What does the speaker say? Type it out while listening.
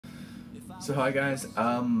So hi guys,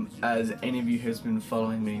 as any of you who's been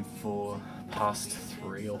following me for past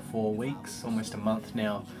 3 or 4 weeks, almost a month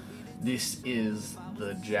now, this is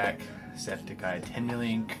the JackSepticEye 10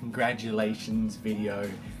 million congratulations video.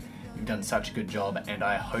 You've done such a good job and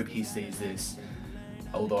I hope he sees this,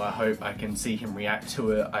 although I hope I can see him react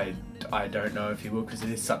to it. I don't know if he will because it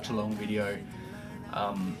is such a long video.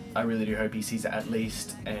 I really do hope he sees it at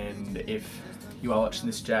least, and if you are watching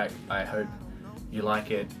this, Jack, I hope you like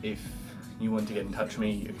it. If you want to get in touch with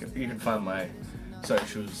me, you can find my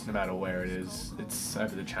socials no matter where it is. It's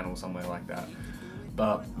over the channel somewhere like that.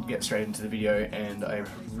 But get straight into the video, and I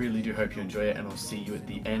really do hope you enjoy it, and I'll see you at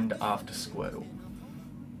the end after Squirtle.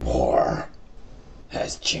 War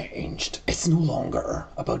has changed. It's no longer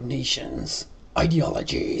about nations,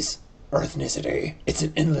 ideologies, or ethnicity. It's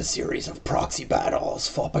an endless series of proxy battles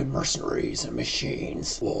fought by mercenaries and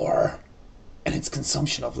machines. War and its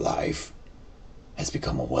consumption of life has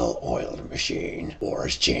become a well-oiled machine. War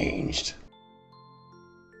has changed.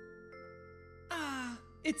 Ah,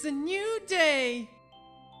 it's a new day.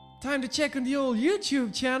 Time to check on the old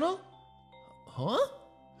YouTube channel. Huh?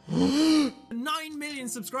 9 million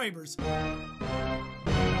subscribers.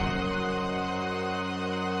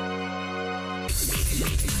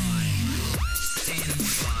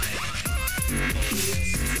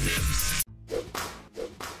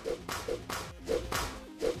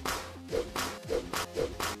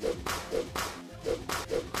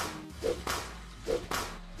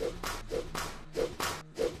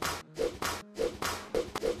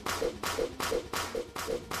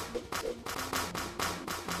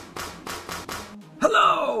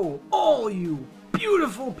 Hello, all you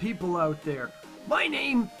beautiful people out there. My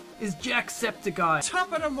name is JackSepticEye.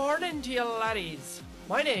 Top of the morning to you laddies.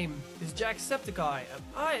 My name is JackSepticEye, and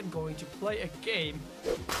I am going to play a game.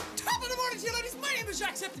 Top of the morning to you ladies. My name is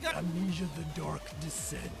JackSepticEye. Amnesia the Dark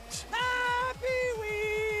Descent. Happy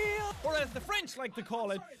Wheel, or as the French like to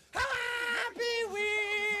call it, Happy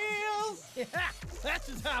Wheels. Yeah, that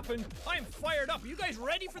just happened. I'm fired up. Are you guys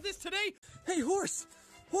ready for this today? Hey, Horse!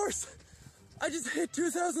 I just hit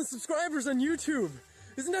 2,000 subscribers on YouTube!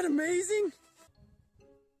 Isn't that amazing?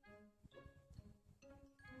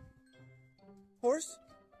 Horse?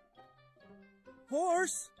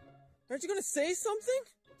 Aren't you gonna say something?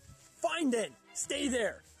 Fine then! Stay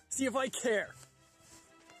there! See if I care!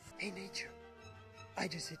 Hey, Nature. I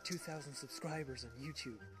just hit 2,000 subscribers on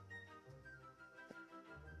YouTube.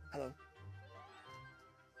 Hello?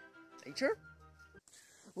 Nature?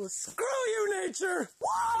 Well, screw you, Nature!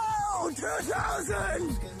 Whoa!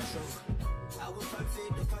 2,000!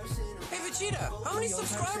 Hey Vegeta, how many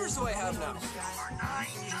subscribers do I have now?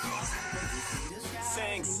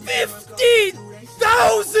 Thanks.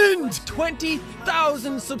 50,000!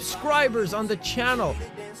 20,000 subscribers on the channel.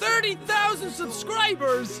 30,000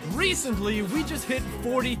 subscribers! Recently, we just hit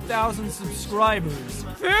 40,000 subscribers.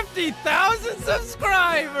 50,000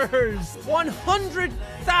 subscribers!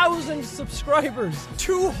 100,000 subscribers!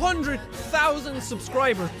 200,000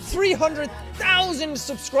 subscribers! 300,000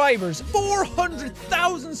 subscribers!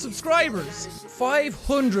 400,000 subscribers!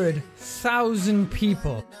 500,000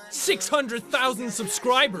 people! 600,000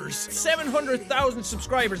 subscribers! 700,000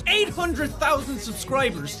 subscribers! 800,000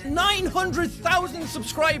 subscribers! 900,000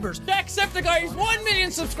 subscribers! JackSepticEye's 1 million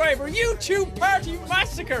subscriber YouTube Party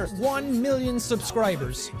Massacre! 1 million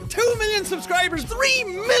subscribers! 2 million subscribers! 3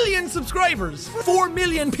 million subscribers! 4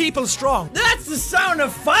 million people strong! That's the sound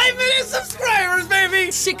of 5 million subscribers,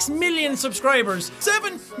 baby! 6 million subscribers!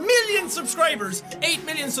 7 million subscribers! 8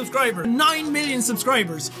 million subscribers! 9 million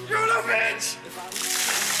subscribers! You're the bitch!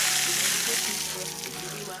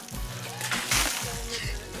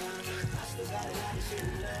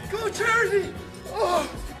 Go Jersey! Oh.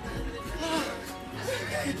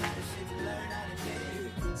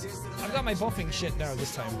 I've got my buffing shit now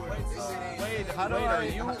this time. Wait, how do I?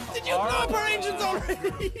 Did you blow up our engines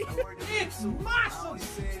already? It's massive!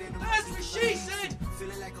 That's what she said!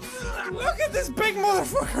 Look at this big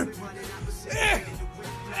motherfucker!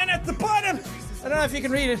 And at the bottom, I don't know if you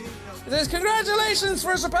can read it, it says, congratulations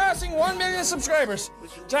for surpassing 1 million subscribers.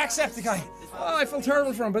 JackSepticEye. Oh, I feel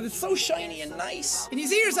terrible for him, but it's so shiny and nice. Can you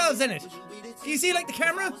see yourselves in it? Can you see, like, the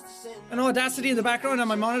camera? And Audacity in the background on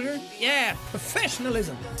my monitor? Yeah,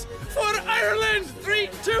 professionalism. For Ireland! 3,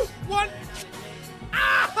 2, 1.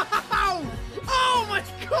 Ow! Oh my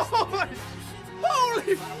god!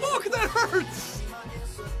 Holy fuck, that hurts!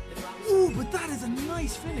 Ooh, but that is a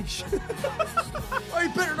nice finish. I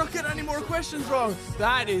better not get any more questions wrong.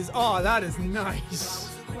 That is nice.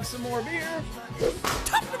 Drink some more beer.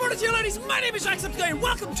 Top of the morning to you ladies, my name is JackSepticEye and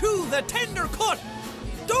welcome to the Tender Cut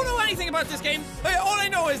Don't know anything about this game. All I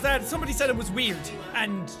know is that somebody said it was weird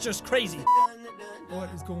and just crazy.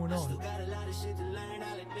 What is going on?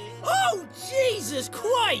 Oh, Jesus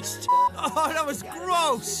Christ! Oh, that was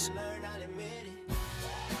gross.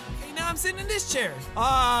 Okay, now I'm sitting in this chair.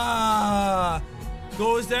 Ah,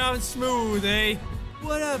 goes down smooth, eh?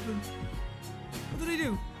 What happened? What did I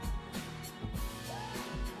do?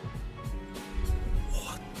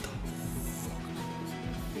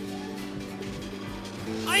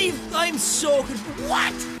 I'm so confused.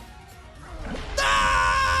 What?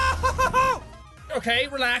 Ah! Okay,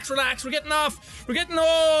 relax. We're getting off.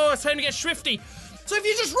 Oh, it's time to get swifty. So if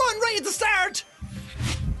you just run right at the start.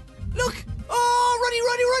 Look. Oh, runny.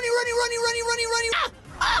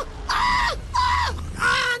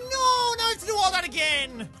 No, now I have to do all that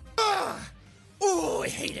again. Oh, I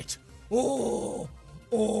hate it. Oh,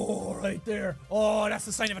 right there. Oh, that's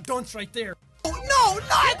the sign of a dunce right there. Oh, no,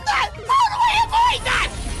 not that! How do I avoid that?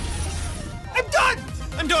 I'm done.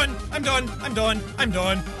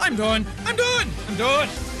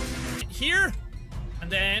 Here,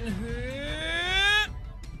 and then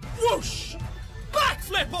whoosh!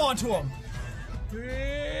 Backflip onto him.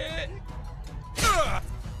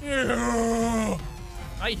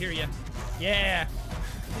 I hear you. Yeah,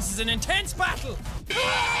 this is an intense battle.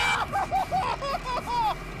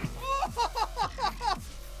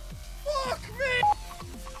 Fuck me!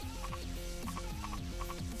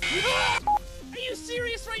 Are you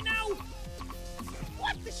serious right now?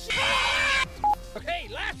 What the shit? Okay,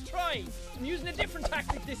 last try. I'm using a different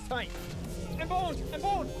tactic this time. I'm boned,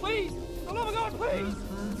 please! For the love of God, please!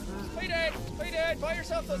 Play dead, buy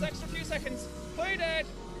yourself those extra few seconds. Play dead,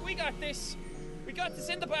 we got this. We got this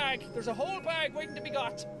in the bag. There's a whole bag waiting to be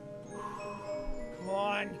got. Come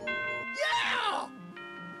on. Yeah!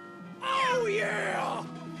 Oh yeah!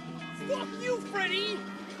 Fuck you, Freddy!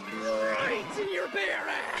 Right in your bare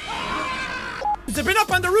ass! They've been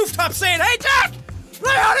up on the rooftop saying, "Hey, Jack!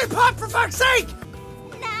 Lay on and pop for fuck's sake!"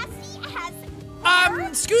 Nasty has...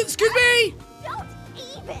 excuse me! Don't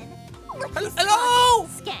even! Hello?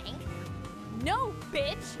 Skank. No,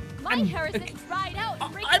 bitch! My hair isn't dried out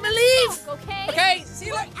and breaking I'm a the leave! smoke, okay? Okay, see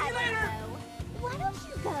you later! Why don't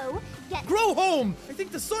you go get... Grow home! I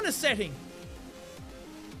think the sun is setting.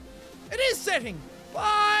 It is setting!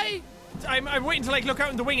 Bye! I'm waiting to like look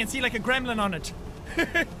out in the wing and see like a gremlin on it.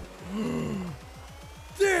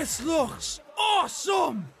 This looks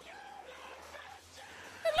awesome!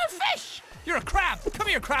 A little fish! You're a crab! Come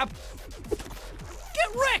here, crab!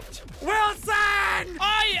 Get wrecked! Wilson!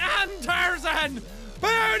 I am Tarzan!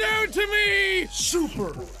 Bow down to me!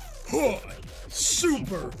 Super hot!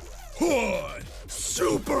 Super hot!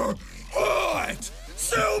 Super hot!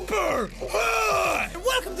 Super hot! And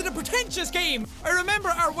welcome to the pretentious game! I remember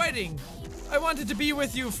our wedding. I wanted to be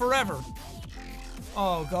with you forever.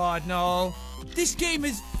 Oh god, no. This game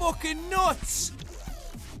is fucking nuts!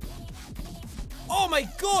 Oh my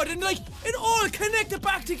god, and like, it all connected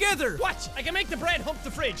back together! Watch, I can make the bread hump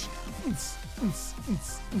the fridge.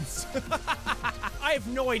 I have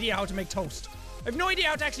no idea how to make toast. I have no idea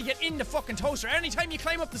how to actually get in the fucking toaster. Anytime you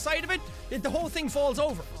climb up the side of it, the whole thing falls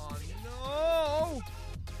over. Oh no!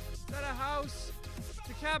 Is that a house? It's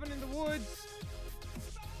a cabin in the woods.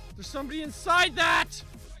 There's somebody inside that!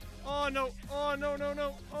 Oh no, oh no, no,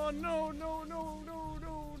 no, oh no, no, no, no,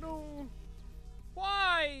 no, no.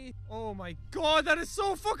 Why? Oh my god, that is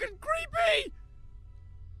so fucking creepy!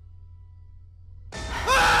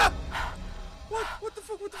 Ah! What the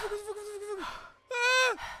fuck, what the fuck, what the fuck, what the fuck?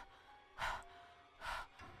 Ah!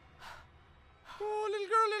 Oh, little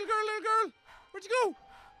girl, where'd you go?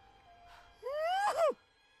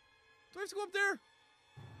 Do I have to go up there?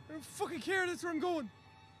 I don't fucking care, that's where I'm going.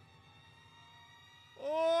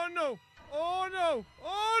 Oh no! Oh no!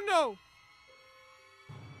 Oh no!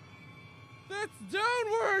 That's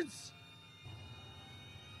downwards!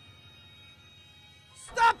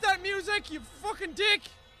 Stop that music, you fucking dick!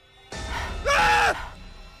 Ah!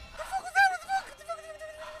 The fuck was that? What the fuck?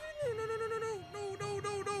 No.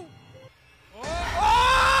 Oh!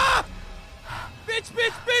 Ah! Bitch!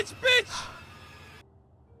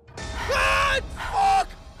 Ah! Fuck!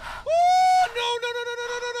 Oh! No!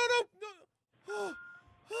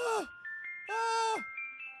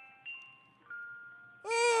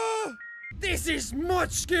 This is much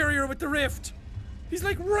scarier with the rift. He's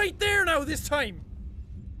like right there now this time.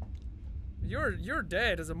 You're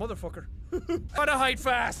dead as a motherfucker. Gotta hide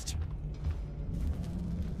fast.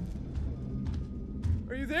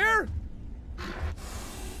 Are you there?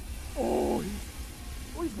 Oh,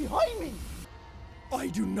 he's behind me. I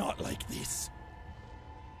do not like this.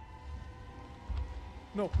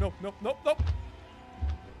 No.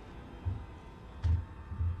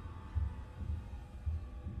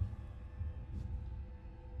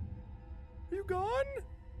 gone?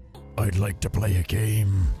 I'd like to play a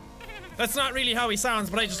game. That's not really how he sounds,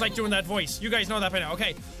 but I just like doing that voice. You guys know that by now.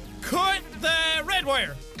 Okay. Cut the red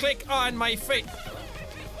wire. Click on my face.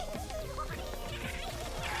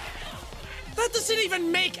 That doesn't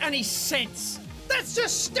even make any sense. That's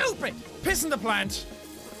just stupid. Piss in the plant.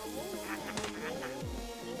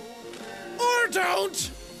 Or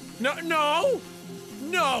don't. No, no.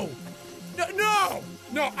 No. No, no.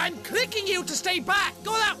 No, I'm clicking you to stay back.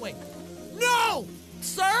 Go that way. No.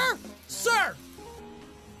 Sir? Sir.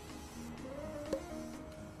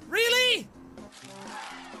 Really?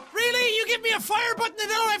 Really? You give me a fire button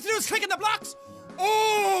and all I have to do is click on the blocks?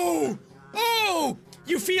 Oh! Oh!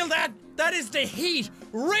 You feel that? That is the heat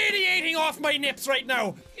radiating off my nips right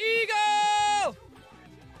now. Eagle!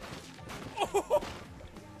 Oh.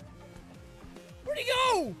 Where'd he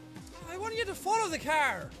go? I wanted you to follow the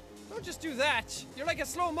car. Don't just do that. You're like a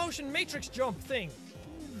slow motion Matrix jump thing.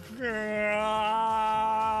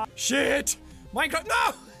 Shit! Minecraft,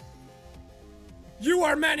 no! You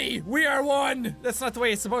are many, we are one! That's not the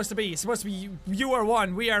way it's supposed to be. It's supposed to be you are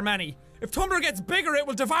one, we are many. If Tumblr gets bigger, it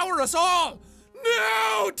will devour us all!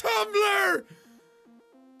 No, Tumblr!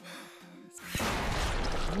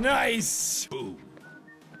 Nice! Boom.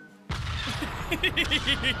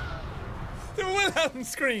 The Wilhelm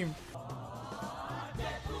scream.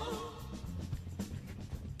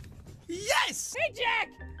 Yes! Hey, Jack!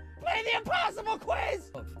 Play the impossible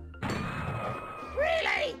quiz!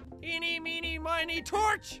 Really? Eeny, meeny, miny,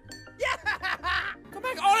 torch! Yeah! Come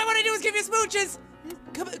back, all I want to do is give you smooches!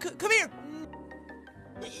 Come here!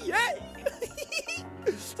 Yay!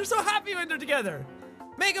 They're so happy when they're together.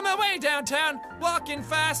 Making my way downtown, walking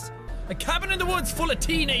fast. A cabin in the woods full of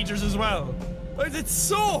teenagers as well. It's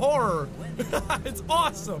so horror. It's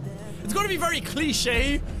awesome. It's going to be very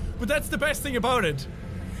cliche, but that's the best thing about it.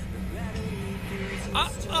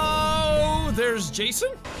 Uh-oh, there's Jason?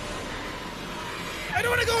 I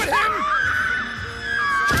don't want to go with him!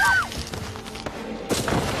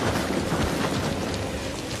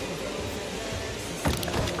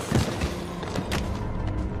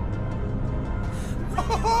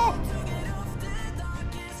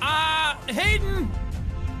 Hayden!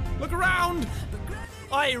 Look around!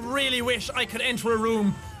 I really wish I could enter a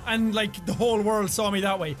room and, like, the whole world saw me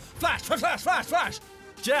that way. Flash, flash, flash, flash, flash!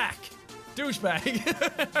 Jack! Douchebag.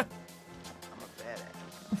 I'm a badass.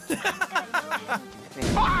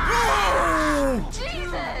 Oh!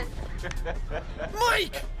 Jesus!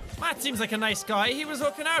 Mike! Matt seems like a nice guy. He was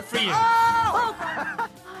looking out for you. Oh!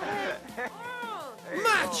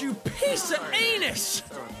 Matt, you piece of anus!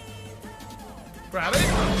 Grab it.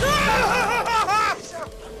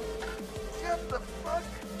 What the fuck?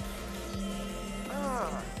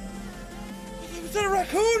 Is that a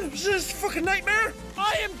raccoon? Is this a fucking nightmare?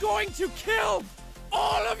 I am going to kill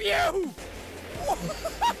all of you!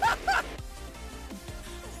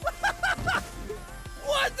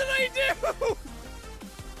 What did I do?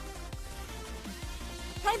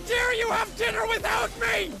 How dare you have dinner without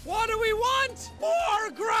me? What do we want?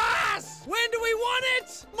 More grass! When do we want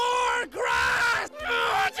it? More grass!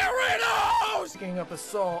 Doritos! Picking up a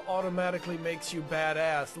saw automatically makes you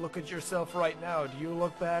badass. Look at yourself right now. Do you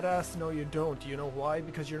look badass? No, you don't. Do you know why?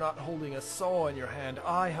 Because you're not holding a saw in your hand.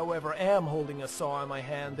 I, however, am holding a saw in my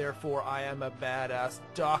hand. Therefore, I am a badass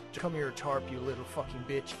doctor. Come here, Tarp, you little fucking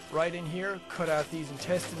bitch. Right in here. Cut out these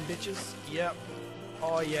intestine bitches. Yep.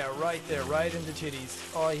 Oh yeah, right there, right in the titties.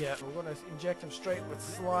 Oh yeah, we're gonna inject him straight with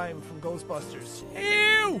slime from Ghostbusters.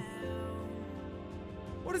 Ew!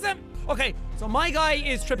 What is that? Okay, so my guy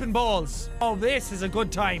is tripping balls. Oh, this is a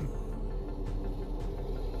good time.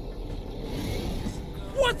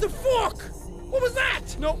 What the fuck? What was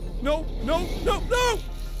that? No, no, no, no, no!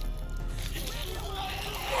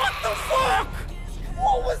 What the fuck?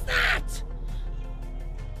 What was that?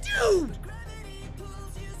 Dude!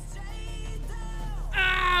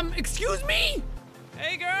 Excuse me?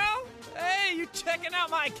 Hey, girl. Hey, you checking out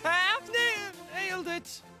my calf? Nailed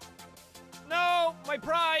it. No, my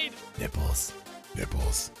pride. Nipples.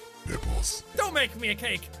 Nipples. Nipples. Don't make me a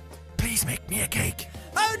cake. Please make me a cake.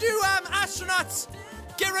 How do astronauts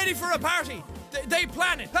get ready for a party? They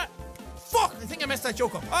plan it. Fuck, I think I messed that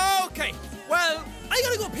joke up. Okay, well, I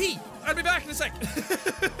gotta go pee. I'll be back in a sec.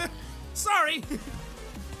 Sorry.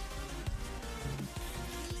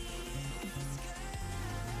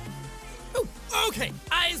 Oh, okay,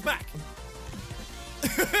 eyes back.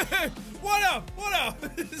 What up? What up?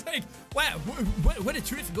 It's like, wow, what a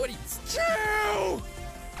terrific audience. Chew!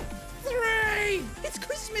 3! It's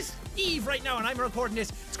Christmas Eve right now and I'm recording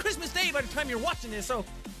this. It's Christmas Day by the time you're watching this, so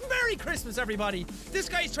Merry Christmas, everybody. This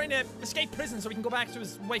guy's trying to escape prison so he can go back to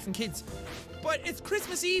his wife and kids. But it's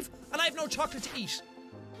Christmas Eve and I have no chocolate to eat.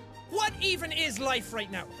 What even is life right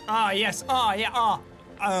now? Ah, yes. Ah, yeah.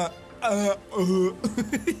 Ah.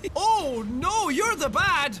 Oh, no, you're the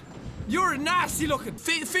bad. You're nasty looking.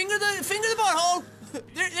 Finger the butthole.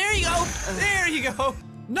 There you go. There you go.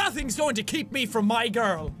 Nothing's going to keep me from my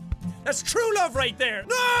girl. That's true love right there.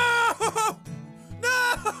 No!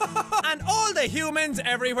 No! And all the humans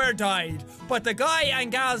everywhere died. But the guy and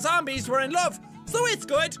gal zombies were in love. So it's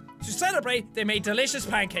good. To celebrate, they made delicious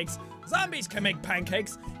pancakes. Zombies can make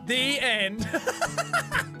pancakes. The end.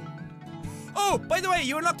 Oh, by the way,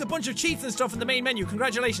 you unlocked a bunch of cheats and stuff in the main menu.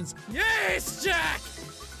 Congratulations. Yes, Jack!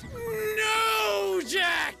 No,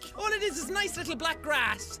 Jack! All it is nice little black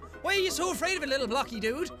grass. Why are you so afraid of it, little blocky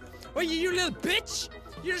dude? Why, you little bitch?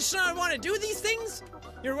 You just not want to do these things?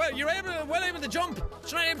 You're well able to jump.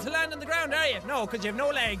 You're not able to land on the ground, are you? No, because you have no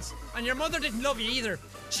legs. And your mother didn't love you either.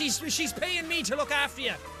 She's paying me to look after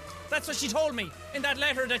you. That's what she told me in that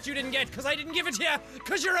letter that you didn't get, because I didn't give it to you,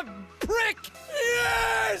 because you're a prick!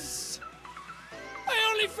 Yes! I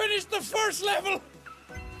only finished the first level,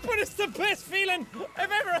 but it's the best feeling I've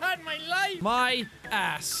ever had in my life. My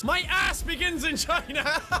ass. My ass begins in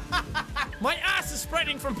China. My ass is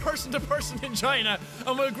spreading from person to person in China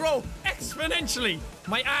and will grow exponentially.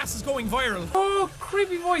 My ass is going viral. Oh,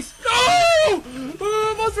 creepy voice. No!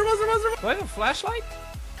 Monster. Do I have a flashlight?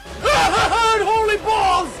 Holy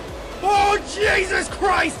balls! Oh, Jesus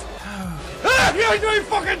Christ! You're doing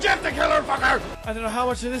fucking Jeff the Killer, fucker! I don't know how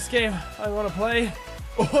much of this game I want to play.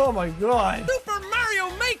 Oh my god. Super Mario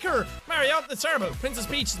Maker! Mario, it's terrible. Princess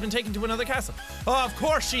Peach has been taken to another castle. Oh, of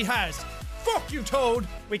course she has. Fuck you, Toad.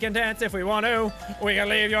 We can dance if we want to. We can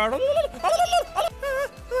leave your...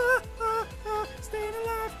 Staying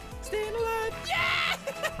alive. Yeah!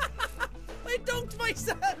 I dunked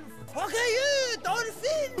myself. Fuck you,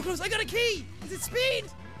 dolphin! Because I got a key. Is it speed?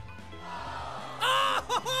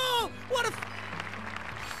 Oh, what a...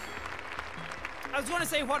 I was going to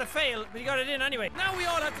say what a fail, but you got it in anyway. Now we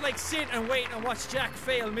all have to like sit and wait and watch Jack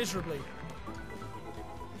fail miserably.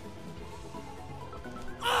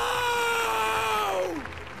 Oh!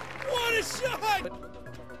 What a shot!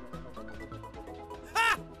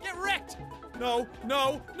 Ha! Get wrecked! No.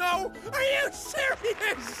 Are you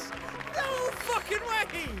serious? No fucking way!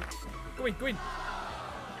 Go in.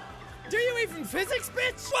 Do you even physics,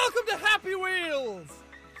 bitch? Welcome to Happy Wheels!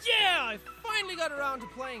 Yeah, I finally got around to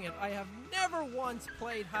playing it. I have never once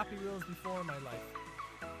played Happy Wheels before in my life.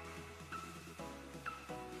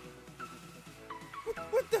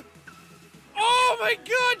 What the? Oh my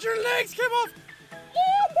god, your legs came off!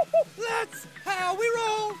 That's how we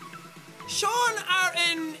roll! Sean are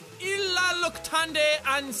in Illa Luctande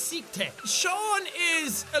and Sikte. Sean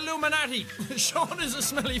is Illuminati. Sean is a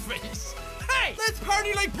smelly face. Hey, let's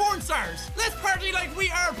party like porn stars. Let's party like we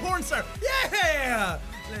are porn stars. Yeah!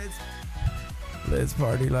 Let's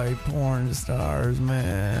party like porn stars,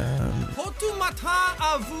 man. Potu matin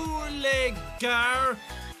à vous les gars.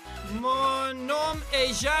 Mon nom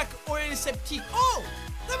est JackSepticEye. Oh!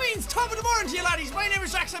 That means top of the morning to you laddies. My name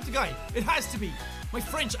is JackSepticEye. It has to be. My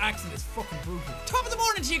French accent is fucking brutal. Top of the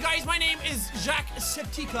morning to you guys. My name is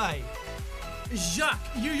JackSepticEye.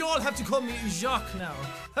 Jacques. You all have to call me Jacques now.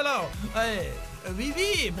 Hello.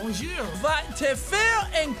 Oui, bonjour. Va te faire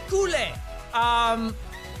enculer.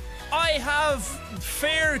 I have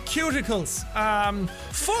fair cuticles.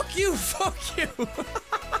 Fuck you.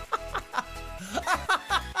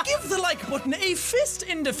 Give the like button a fist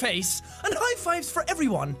in the face and high fives for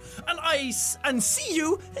everyone. And see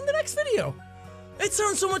you in the next video. It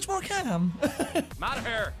sounds so much more calm. I'm out of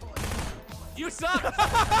here. You suck.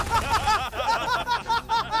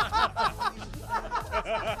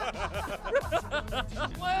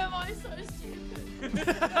 Why am I so stupid?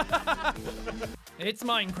 It's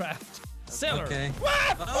Minecraft. Seller. Okay.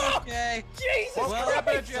 Okay. Jesus well,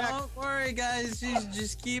 Christ. Don't worry, guys.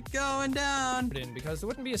 Just keep going down. Because there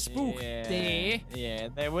wouldn't be a spook there. Yeah,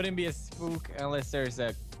 there wouldn't be a spook unless there's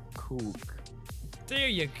a kook. There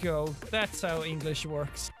you go. That's how English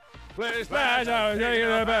works. Please, High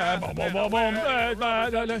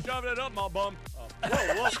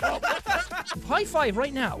five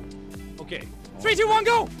right now. Okay. 3, 2, 1,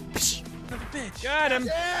 go! Bitch. Got him.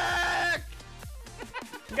 Jack!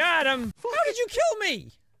 Got him. How did you kill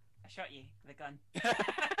me? I shot you with a gun.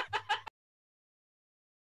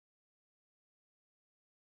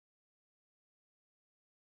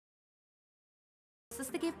 This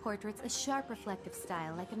to give portraits a sharp reflective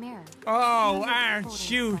style like a mirror. Oh, aren't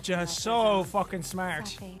you just so fucking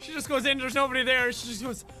smart? She just goes in, there's nobody there, she just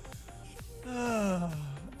goes... Ah!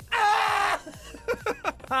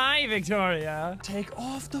 Hi, Victoria. Take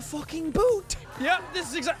off the fucking boot. Yep, this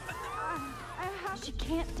is exactly... She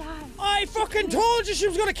can't die. I fucking told you she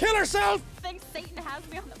was gonna kill herself! Thinks Satan has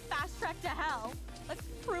me on the fast track to hell. Let's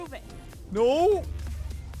prove it. No!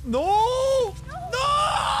 No!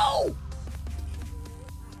 No!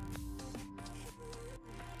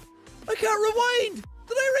 I can't rewind!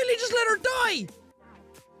 Did I really just let her die?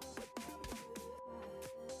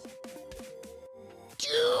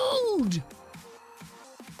 Dude!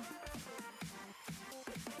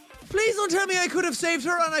 Please don't tell me I could have saved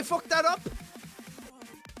her and I fucked that up.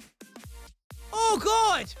 Oh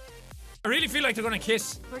god! I really feel like they're gonna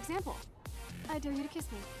kiss. For example, I dare you to kiss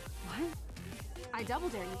me. What? I double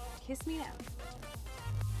dare you. Kiss me now.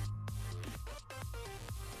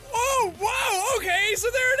 Oh, wow, okay, so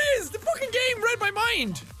there it is! The fucking game read my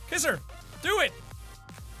mind! Kiss her. Do it!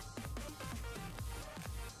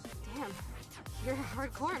 Damn. You're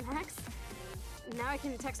hardcore, Max. Now I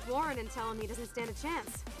can text Warren and tell him he doesn't stand a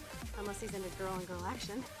chance. Unless he's into girl-on-girl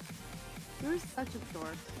action. You're such a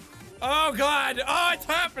dork. Oh god! Oh, it's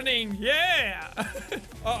happening! Yeah!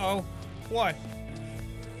 Uh-oh. What?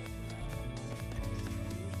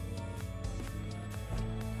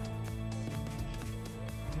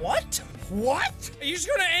 What? What? Are you just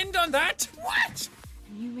gonna end on that? What?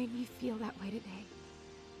 You made me feel that way today.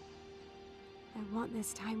 I want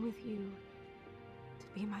this time with you to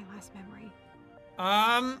be my last memory.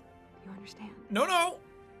 You understand? No.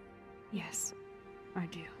 Yes, I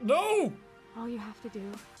do. No! All you have to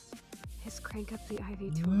do is crank up the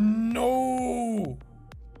IV tour. No!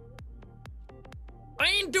 I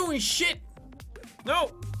ain't doing shit!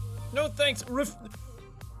 No! No thanks.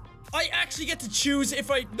 I actually get to choose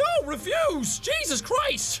if I— No! Refuse! Jesus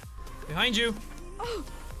Christ! Behind you. Oh,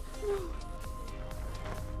 no.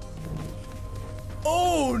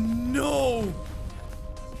 Oh no!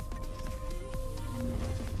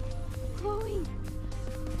 Chloe!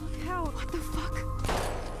 Look how— What the fuck?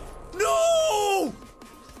 No!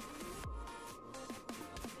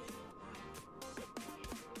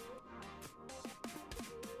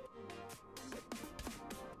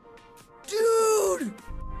 Dude!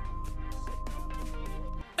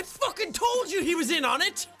 I fucking told you he was in on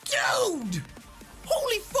it! Dude!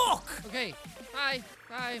 Holy fuck! Okay, hi,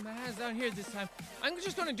 my hand's down here this time. I'm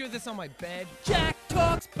just gonna do this on my bed. Jack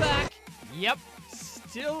talks back! Yep,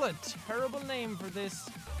 still a terrible name for this.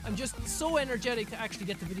 I'm just so energetic to actually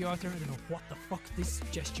get the video out there. I don't know what the fuck this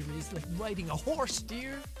gesture is, like riding a horse.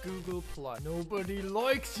 Dear Google Plus. Nobody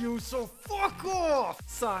likes you, so fuck off!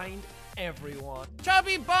 Signed, everyone.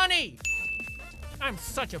 Chubby Bunny! I'm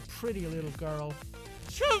such a pretty little girl.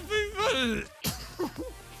 Chubby Bunny!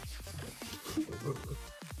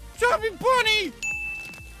 Chubby Bunny!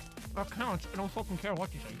 That counts. I don't fucking care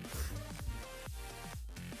what you say.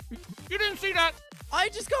 You didn't see that? I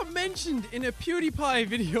just got mentioned in a PewDiePie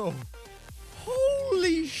video.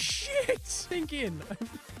 Holy shit! Sink in.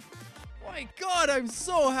 My god, I'm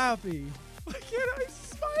so happy. I'm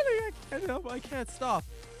smiling. I can't stop.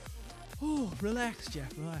 Oh, relax,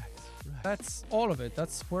 Jeff. Relax. That's all of it.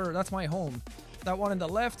 That's my home. That one on the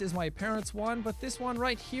left is my parents' one, but this one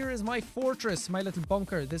right here is my fortress, my little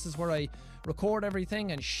bunker. This is where I record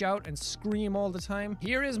everything and shout and scream all the time.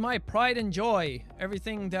 Here is my pride and joy.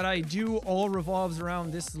 Everything that I do all revolves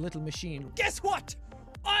around this little machine. Guess what?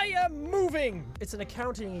 I am moving! It's an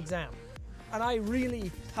accounting exam, and I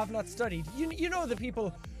really have not studied. You know the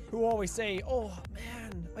people who always say, oh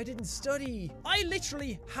man, I didn't study. I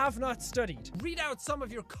literally have not studied. Read out some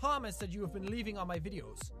of your comments that you have been leaving on my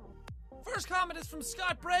videos. First comment is from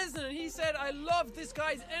Scott Bresnan, and he said, I love this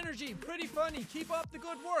guy's energy. Pretty funny. Keep up the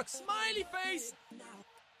good work. Smiley face.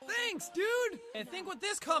 Thanks, dude. I think what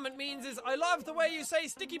this comment means is, I love the way you say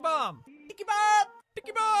sticky bomb. Sticky bomb.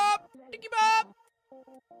 Sticky bomb. Sticky bomb.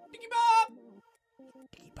 Sticky bomb.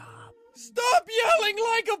 Sticky bomb. Stop yelling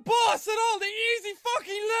like a boss at all the easy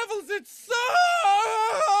fucking levels. It's so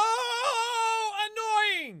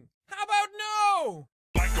annoying. How about no?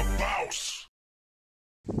 Like a mouse.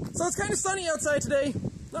 So it's kind of sunny outside today.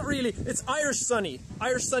 Not really. It's Irish sunny.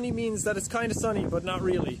 Irish sunny means that it's kind of sunny, but not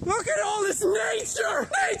really. Look at all this nature!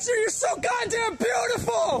 Nature, you're so goddamn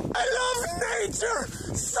beautiful! I love nature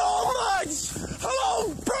so much!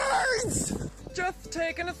 Hello, birds! Just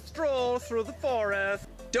taking a stroll through the forest.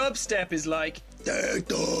 Dubstep is like... Whoa,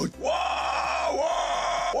 whoa,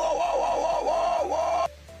 whoa, whoa, whoa, whoa, whoa!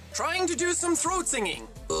 Trying to do some throat singing.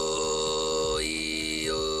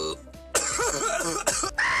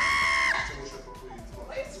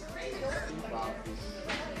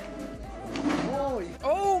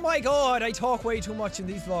 my god, I talk way too much in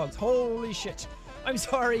these vlogs. Holy shit. I'm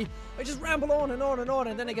sorry. I just ramble on and on and on,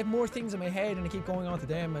 and then I get more things in my head and I keep going on to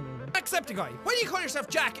them and... JackSepticEye, why do you call yourself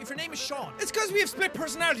Jack if your name is Sean? It's because we have split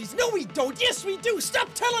personalities. No, we don't. Yes, we do. Stop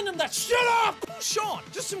telling them that. Shut up! Who's Sean?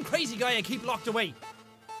 Just some crazy guy I keep locked away.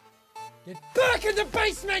 Get back in the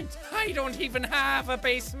basement! I don't even have a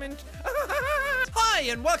basement. Hi,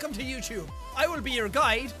 and welcome to YouTube. I will be your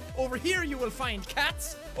guide. Over here you will find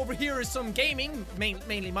cats. Over here is some gaming,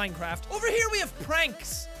 mainly Minecraft. Over here we have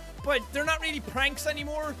pranks. But they're not really pranks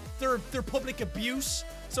anymore. They're public abuse.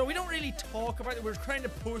 So we don't really talk about it. We're trying to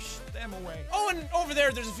push them away. Oh, and over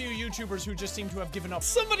there, there's a few YouTubers who just seem to have given up.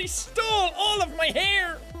 Somebody stole all of my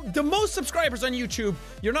hair. The most subscribers on YouTube,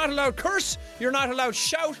 you're not allowed curse, you're not allowed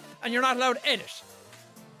shout, and you're not allowed edit.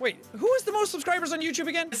 Wait, who is the most subscribers on YouTube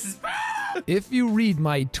again? If you read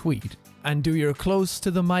my tweet and do your close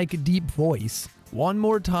to the mic deep voice, one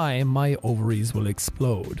more time, my ovaries will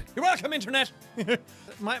explode. You're welcome, internet.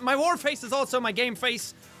 my war face is also my game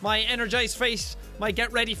face, my energized face, my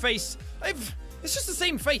get ready face. It's just the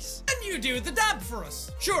same face. And you do the dab for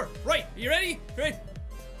us. Sure, right, are you ready? Ready?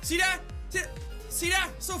 See that? See that?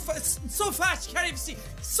 So fast, you can't even see.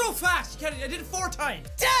 So fast, you can't. I did it 4 times.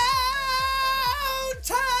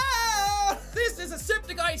 Downtown! This is a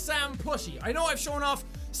SepticEye Sam plushie. I know I've shown off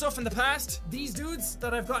stuff in the past. These dudes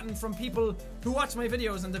that I've gotten from people who watch my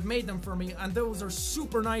videos and they've made them for me, and those are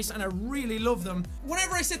super nice and I really love them.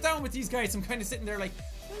 Whenever I sit down with these guys, I'm kind of sitting there like,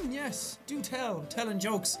 yes, do tell, telling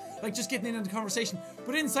jokes, like just getting into the conversation.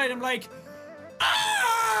 But inside I'm like,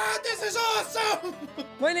 ah, this is awesome!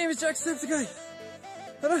 My name is JackSepticEye,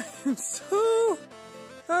 and I am so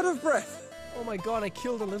out of breath. Oh my god, I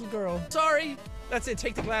killed a little girl. Sorry. That's it,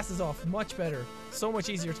 take the glasses off. Much better. So much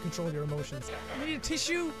easier to control your emotions. You need a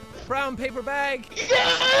tissue? Brown paper bag? Think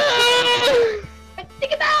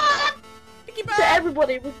about to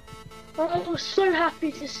everybody. I was so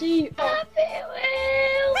happy to see you. Happy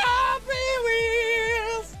Wheels! Happy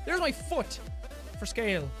Wheels! There's my foot for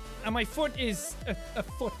scale. And my foot is a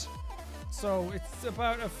foot. So it's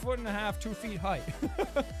about 1.5 feet, 2 feet high.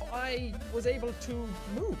 I was able to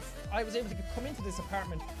move. I was able to come into this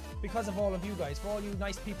apartment because of all of you guys, for all you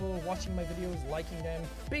nice people watching my videos, liking them.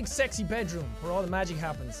 Big sexy bedroom where all the magic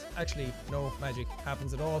happens. Actually, no magic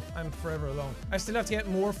happens at all. I'm forever alone. I still have to get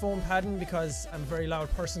more foam padding because I'm a very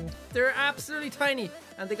loud person. They're absolutely tiny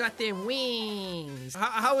and they got their wings.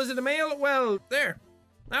 How is it a male? Well, there.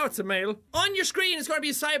 Now it's a male. On your screen is going to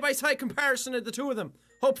be a side-by-side comparison of the two of them.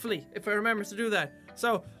 Hopefully, if I remember to do that.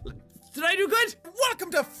 So, did I do good?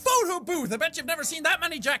 Welcome to Photo Booth. I bet you've never seen that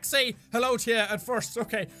many Jacks say hello to you at first.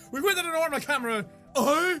 Okay, we went to the normal camera.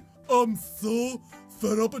 I am so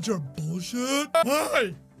fed up with your bullshit.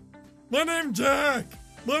 Hi, my name's Jack.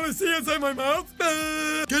 Wanna see inside my mouth?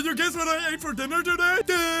 Can you guess what I ate for dinner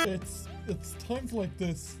today? It's times like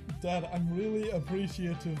this, Dad, I'm really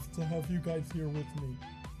appreciative to have you guys here with me.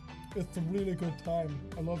 It's a really good time.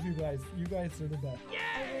 I love you guys. You guys are the best.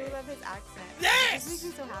 I really love his accent. Yes! It makes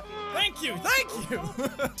me so happy. Thank you, thank you!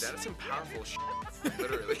 That is some powerful shit.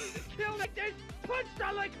 Literally. Feel like there's punch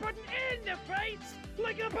that like button in the face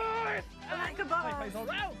like a boss! Like a boss!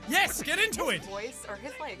 Yes, get into it! His voice or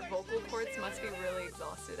his like vocal cords must be really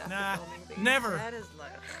exhausted after Nah, filming these. never. That is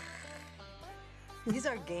like... These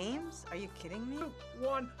are games? Are you kidding me? 2,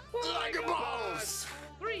 1, Like a boss!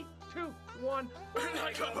 3, 2, 1.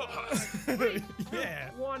 Like a boss! 3, 2,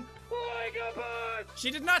 1. Like a boss!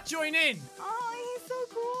 She did not join in. Oh, he's so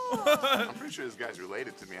cool. I'm pretty sure this guy's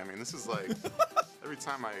related to me. I mean, this is like, every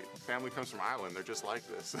time my family comes from Ireland, they're just like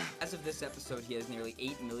this. As of this episode, he has nearly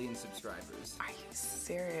 8 million subscribers. Are you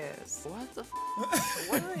serious? What the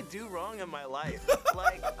What did I do wrong in my life?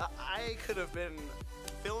 Like, I could have been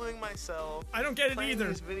filming myself. I don't get it playing either.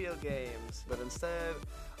 These video games, but instead,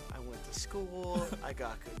 I went to school. I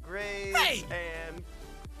got good grades. Hey! And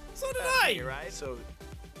so did that's I. me, right? So,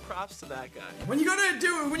 props to that guy. When you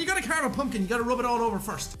gotta carve a pumpkin, you gotta rub it all over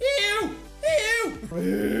first. Ew! Ew!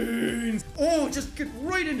 Brains! Oh, just get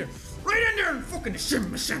right in there. Right in there and fucking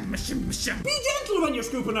shim. Be gentle when you're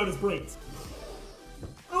scooping out his brains.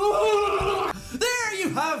 Oh! There you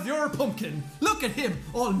have your pumpkin. Look at him,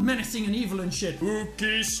 all menacing and evil and shit.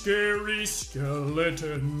 Spooky, scary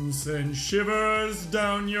skeletons and shivers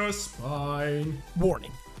down your spine.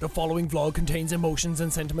 Warning. The following vlog contains emotions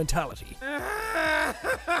and sentimentality.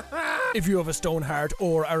 If you have a stone heart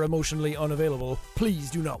or are emotionally unavailable, please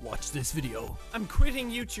do not watch this video. I'm quitting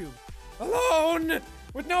YouTube. Alone!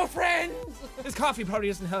 With no friends! This coffee probably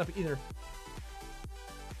doesn't help either.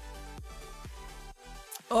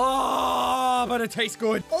 Oh, but it tastes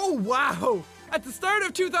good. Oh, wow. At the start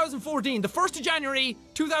of 2014, the 1st of January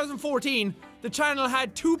 2014, the channel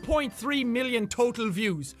had 2.3 million total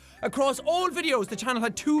views. Across all videos, the channel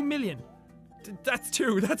had 2 million. That's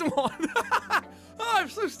 2, that's 1. Oh, I'm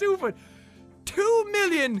so stupid. 2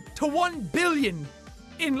 million to 1 billion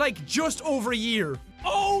in like just over a year.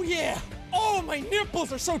 Oh yeah! Oh, my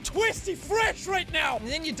nipples are so twisty fresh right now! And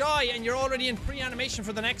then you die and you're already in pre-animation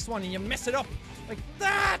for the next one and you mess it up like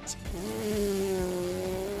that!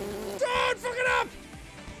 Don't fuck it up!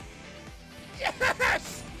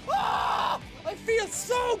 Yes! Oh, I feel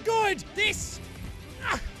so good! This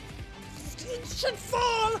it should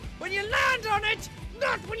fall when you land on it,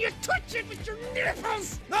 not when you touch it with your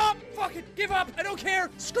nipples! No, fuck it, give up, I don't care,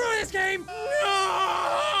 screw this game!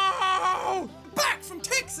 No! Back from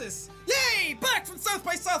Texas! Yay! Back from South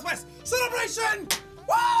by Southwest! Celebration!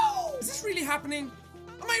 Woo! Is this really happening?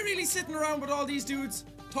 Am I really sitting around with all these dudes,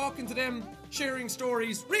 talking to them, sharing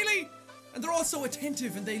stories? Really? And they're all so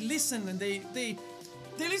attentive and they listen and they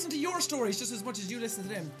listen to your stories just as much as you listen to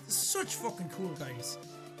them. Such fucking cool guys.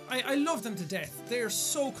 I love them to death. They're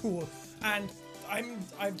so cool. And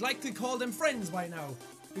I'd like to call them friends by now.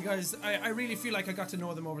 Because I really feel like I got to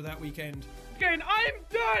know them over that weekend. Again, I'm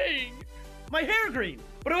dying! My hair green!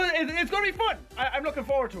 But it's gonna be fun! I'm looking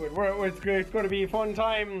forward to it. It's gonna be a fun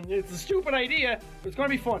time. It's a stupid idea, but it's gonna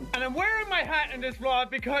be fun. And I'm wearing my hat in this vlog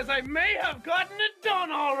because I may have gotten it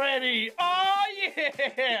done already! Oh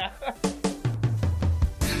yeah!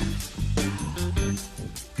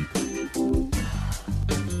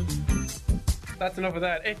 That's enough of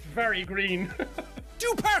that. It's very green.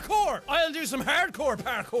 Do parkour! I'll do some hardcore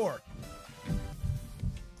parkour.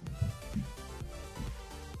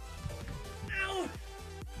 Ow!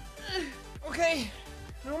 Okay,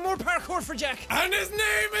 no more parkour for Jack. And his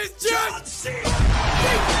name is John C.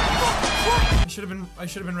 I should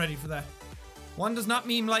have been ready for that. One does not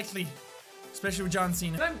meme lightly, especially with John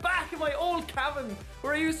Cena. I'm back in my old cabin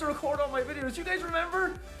where I used to record all my videos. You guys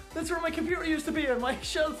remember? That's where my computer used to be, and my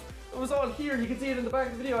shelf was all here. You can see it in the back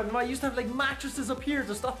of the video. And I used to have like mattresses up here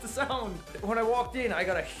to stop the sound. When I walked in, I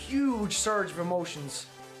got a huge surge of emotions.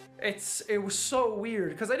 It was so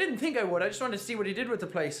weird because I didn't think I would. I just wanted to see what he did with the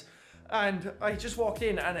place. And I just walked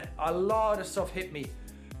in and a lot of stuff hit me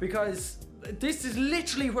because this is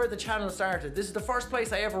literally where the channel started. This is the first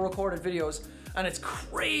place I ever recorded videos, and it's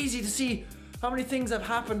crazy to see how many things have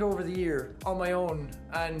happened over the year on my own,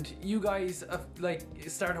 and you guys have like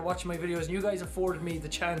started watching my videos, and you guys afforded me the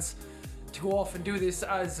chance to go off and do this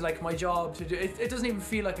as like my job. To do it doesn't even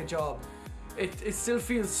feel like a job. It still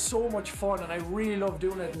feels so much fun, and I really love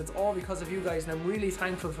doing it, and it's all because of you guys, and I'm really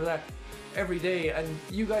thankful for that every day. And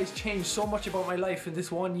you guys changed so much about my life in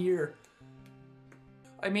this 1 year.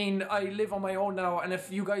 I mean, I live on my own now, and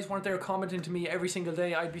if you guys weren't there commenting to me every single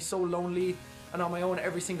day, I'd be so lonely and on my own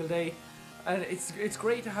every single day. And it's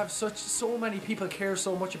great to have so many people care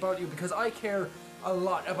so much about you, because I care a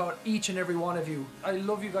lot about each and every one of you. I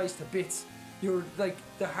love you guys to bits. You're like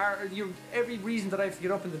every reason that I have to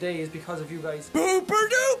get up in the day is because of you guys. Booper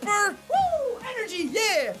duper! Woo! Energy,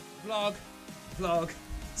 yeah! Vlog.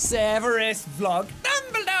 Severus vlog.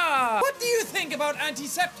 Dumbledore! What do you think about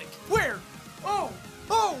antiseptic? Where? Oh!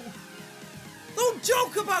 Don't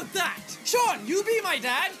joke about that! Sean, you be my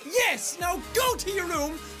dad? Yes! Now go to your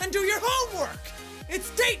room and do your homework!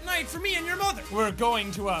 It's date night for me and your mother! We're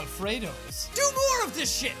going to Alfredo's. Do more of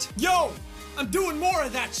this shit! Yo! I'm doing more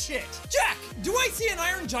of that shit! Jack! Do I see an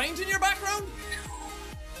iron giant in your background?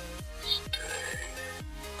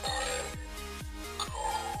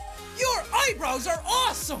 Your eyebrows are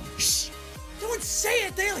awesome! Shh! Don't say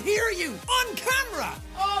it, they'll hear you! On camera!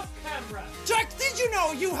 Off camera! Jack, did you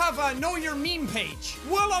know you have a Know Your Meme page?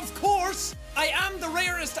 Well, of course! I am the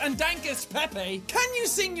rarest and dankest Pepe. Can you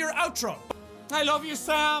sing your outro? I love you,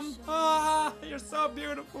 Sam! Ah, you're so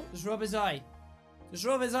beautiful. Just rub his eye. Just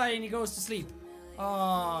rub his eye and he goes to sleep.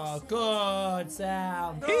 Oh, good,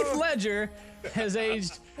 Sam. Heath Ledger has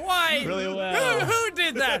aged really well. Who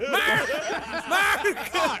did that? Mark!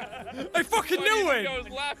 I fucking knew it! I was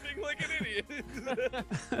laughing like an idiot.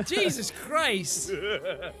 Jesus Christ!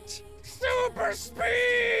 Super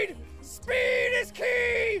speed! Speed is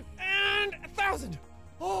key! And 1,000!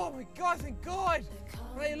 Oh my god, thank God!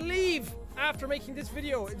 When I leave after making this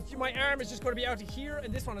video, my arm is just going to be out of here,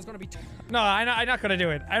 and this one is going to be... No, I'm not going to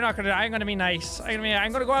do it. I'm going to be nice. I'm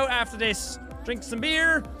going to go out after this, drink some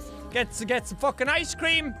beer, get some fucking ice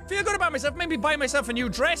cream, feel good about myself, maybe buy myself a new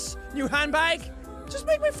dress, new handbag. Just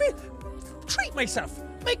make me feel... treat myself.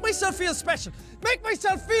 Make myself feel special. Make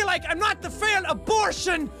myself feel like I'm not the failed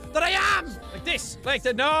abortion that I am. Like this. Like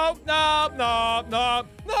the no.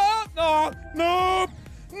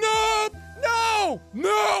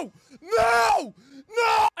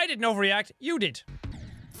 I didn't overreact. You did.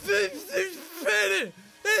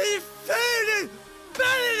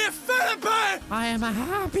 am a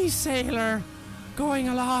happy sailor going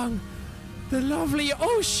along the lovely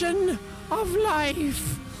ocean of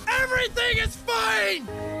life. Everything is fine!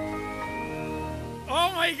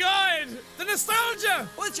 Oh my god! The nostalgia!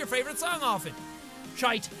 What's your favorite song off it?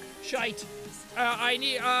 Shite. I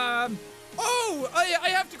need, oh! I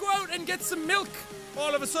have to go out and get some milk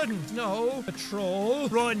all of a sudden. No. Patrol.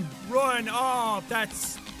 Run. Oh,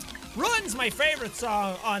 that's... Run's my favorite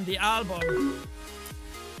song on the album.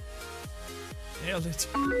 Nailed it.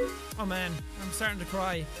 Oh man, I'm starting to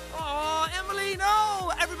cry. Oh, Emily,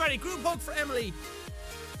 no! Everybody, group hug for Emily.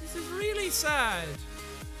 This is really sad.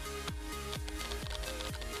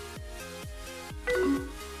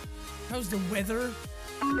 How's the weather?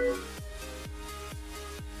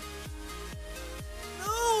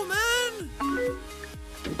 No, man!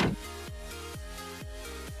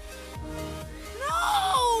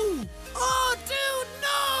 No! Oh, dude,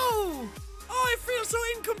 no! Oh, I feel so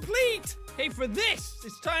incomplete! Hey, for this,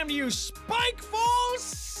 it's time to use Spike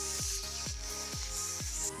Falls!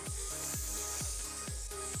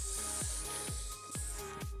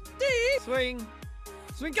 Swing!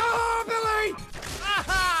 Go, Billy!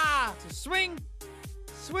 Aha! So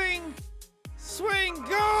swing,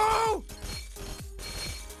 go!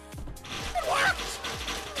 It worked!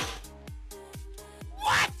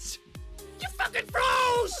 What? You fucking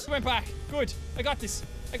froze! Went back. Good. I got this.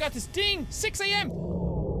 Ding! 6 a.m.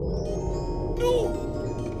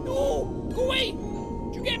 No! Go away!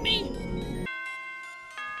 Did you get me?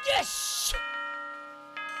 Yes!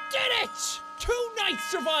 Did it! 2 nights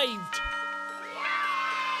survived!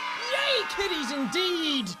 Yay, kiddies,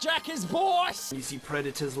 indeed! Jack is boss! You see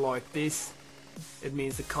predators like this, it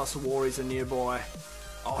means the Kassawaris are nearby.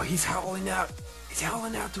 Oh, he's howling out. He's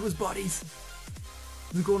howling out to his buddies.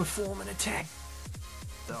 We're gonna form an attack.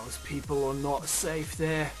 Those people are not safe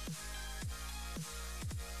there.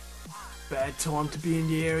 Bad time to be in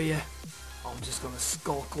the area. I'm just gonna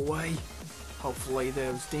skulk away. Hopefully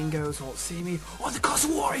those dingoes won't see me. Oh, the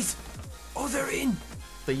Kassawaris! Oh, they're in!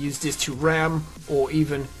 They use this to ram or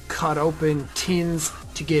even cut open tins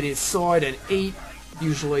to get inside and eat.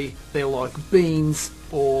 Usually they like beans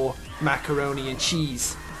or macaroni and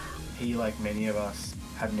cheese. He, like many of us,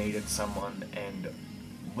 have needed someone, and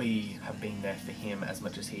we have been there for him as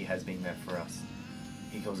much as he has been there for us.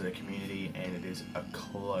 He calls it a community, and it is a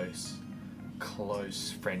close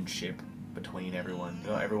friendship between everyone.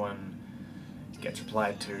 Not everyone gets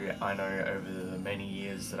replied to. I know over the many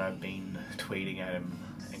years that I've been tweeting at him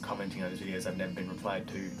and commenting on his videos, I've never been replied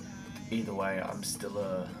to. Either way, I'm still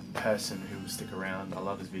a person who will stick around. I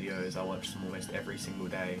love his videos. I watch them almost every single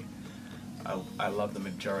day. I love the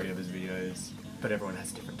majority of his videos, but everyone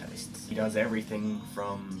has different tastes. He does everything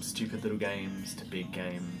from stupid little games to big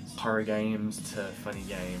games, horror games to funny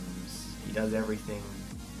games. He does everything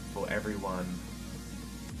for everyone,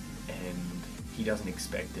 and he doesn't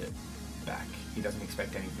expect it back. He doesn't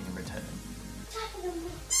expect anything in return.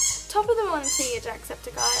 Top of the morning to you,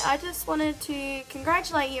 JackSepticEye. I just wanted to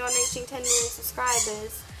congratulate you on reaching 10 million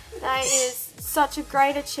subscribers. That is such a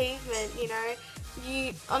great achievement, you know.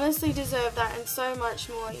 You honestly deserve that and so much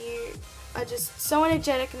more. You are just so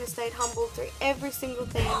energetic and have stayed humble through every single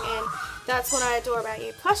thing, and that's what I adore about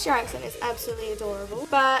you. Plus your accent is absolutely adorable.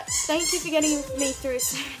 But thank you for getting me through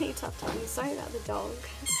so many tough times. Sorry about the dog.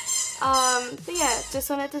 But yeah, just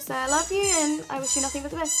wanted to say I love you and I wish you nothing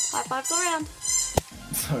but the best. High fives all around.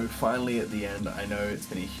 So finally at the end, I know it's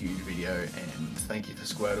been a huge video, and thank you for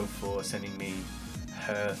Squirtle for sending me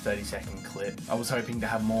her 30-second clip. I was hoping to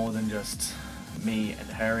have more than just me and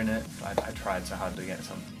her in it. I tried so hard to get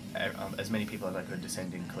as many people as I could to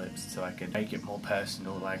send in clips so I could make it more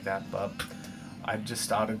personal like that, but I just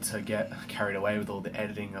started to get carried away with all the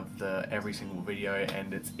editing of every single video,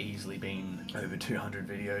 and it's easily been over 200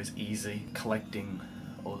 videos, easy. Collecting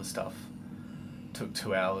all the stuff took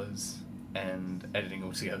 2 hours, and editing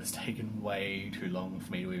all together has taken way too long for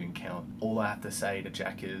me to even count. All I have to say to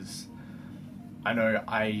Jack is, I know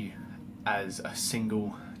I, as a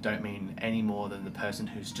single, don't mean any more than the person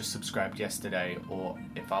who's just subscribed yesterday, or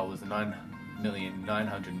if I was the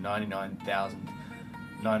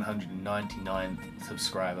 9,999,999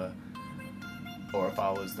 subscriber, or if I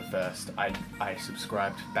was the first. I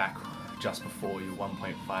subscribed back just before your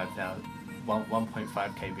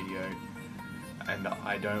 1.5k video, and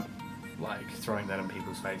I don't like throwing that in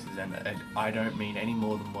people's faces, and I don't mean any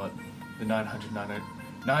more than what the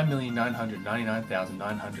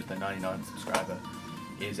 9,999,999 subscriber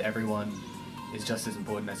is. Everyone is just as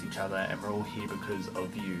important as each other, and we're all here because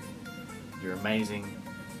of you. You're amazing,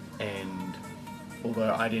 and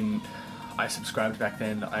although I subscribed back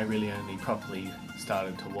then, I really only properly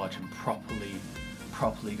started to watch and properly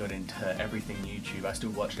properly got into everything YouTube. I still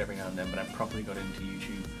watched every now and then, but I properly got into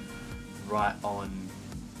YouTube right on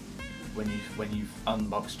when you've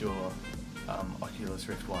unboxed your Oculus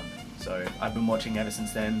Rift 1. So I've been watching ever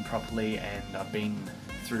since then properly, and I've been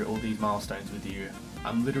through all these milestones with you.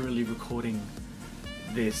 I'm literally recording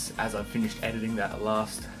this as I've finished editing that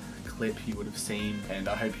last clip you would have seen, and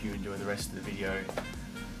I hope you enjoy the rest of the video.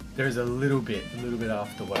 There is a little bit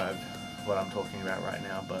after what I'm talking about right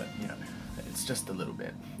now, but you know, it's just a little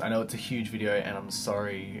bit. I know it's a huge video and I'm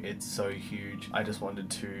sorry it's so huge. I just wanted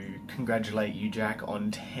to congratulate you, Jack,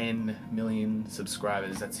 on 10 million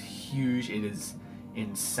subscribers. That's huge. It is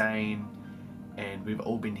insane, and we've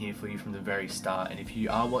all been here for you from the very start. And if you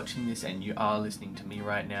are watching this and you are listening to me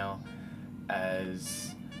right now,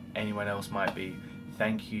 as anyone else might be,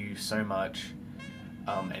 thank you so much.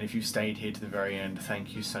 And if you've stayed here to the very end,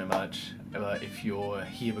 thank you so much. If you're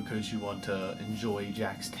here because you want to enjoy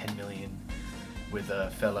Jack's 10 million with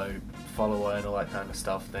a fellow follower and all that kind of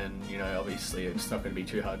stuff, then, you know, obviously it's not going to be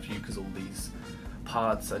too hard for you, because all these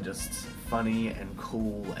parts are just funny and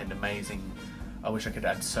cool and amazing. I wish I could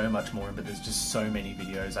add so much more in, but there's just so many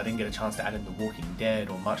videos. I didn't get a chance to add in The Walking Dead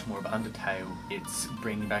or much more of Undertale. It's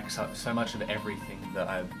bringing back so much of everything that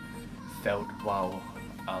I've felt while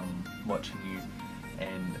watching you.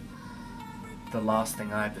 And the last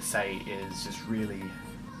thing I have to say is just really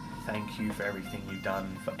thank you for everything you've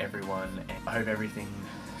done for everyone, and I hope everything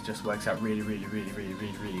just works out really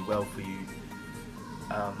well for you.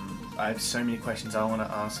 I have so many questions I want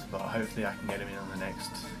to ask, but hopefully I can get them in on the next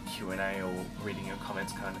Q&A or reading your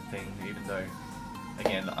comments kind of thing, even though,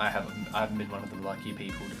 again, I haven't been one of the lucky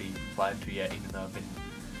people to be replied to yet, even though I've been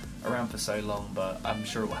around for so long, but I'm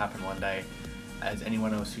sure it will happen one day. As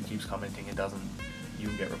anyone else who keeps commenting and doesn't,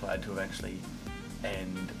 you'll get replied to eventually.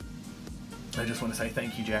 And I just want to say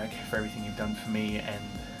thank you, Jack, for everything you've done for me and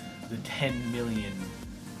the 10 million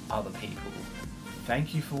other people.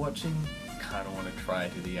 Thank you for watching. Kind of want to try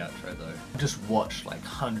to do the outro though. I just watched like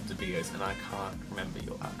hundreds of videos and I can't remember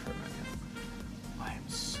your outro right now. I am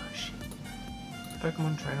so shit.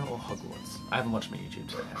 Pokemon Trainer or Hogwarts? I haven't watched my YouTube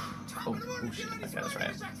today. Oh shit, okay, that's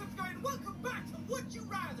right.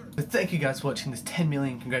 But thank you guys for watching this 10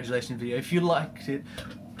 million congratulations video. If you liked it,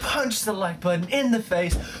 punch the like button in the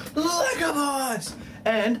face like a boss!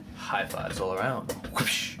 And high fives all around.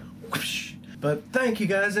 Whoosh, whoosh. But thank you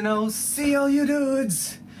guys, and I'll see all you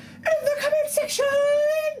dudes in the comment section!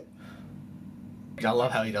 I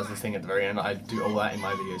love how he does this thing at the very end. I do all that in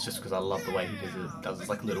my videos just because I love the way he does this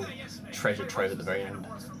like little treasure trove at the very end.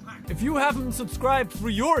 If you haven't subscribed for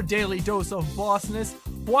your daily dose of bossness,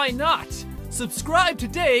 why not? Subscribe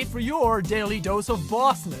today for your daily dose of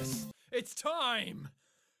bossness. It's time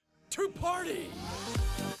to party!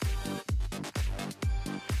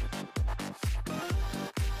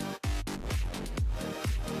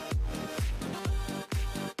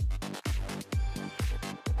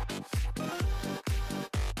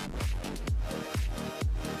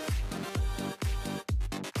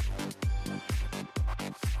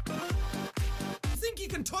 Think you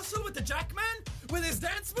can tussle with the Jackman with his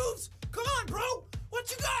dance moves? Come on, bro! What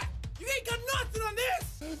you got? You ain't got nothing on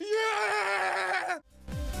this! Yeah!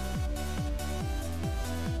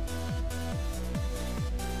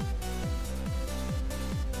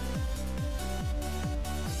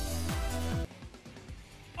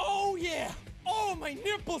 Oh yeah! Oh, my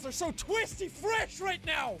nipples are so twisty fresh right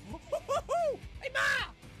now! Hey, Ma!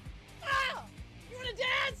 Ma! You wanna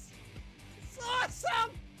dance? It's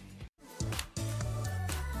awesome!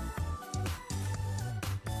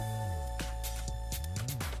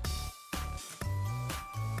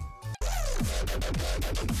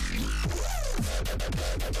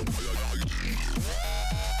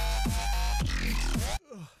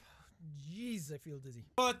 Jeez, I feel dizzy.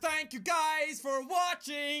 But thank you guys for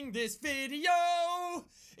watching this video.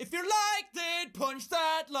 If you liked it, punch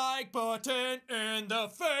that like button in the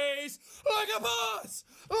face like a boss,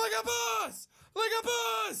 like a boss, like a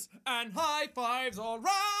boss, and high fives all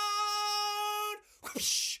round.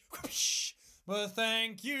 Whoosh, whoosh. But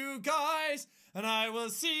thank you guys, and I will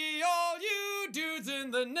see all you dudes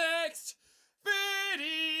in the next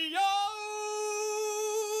video.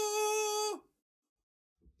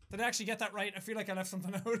 Did I actually get that right? I feel like I left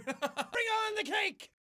something out. Bring on the cake!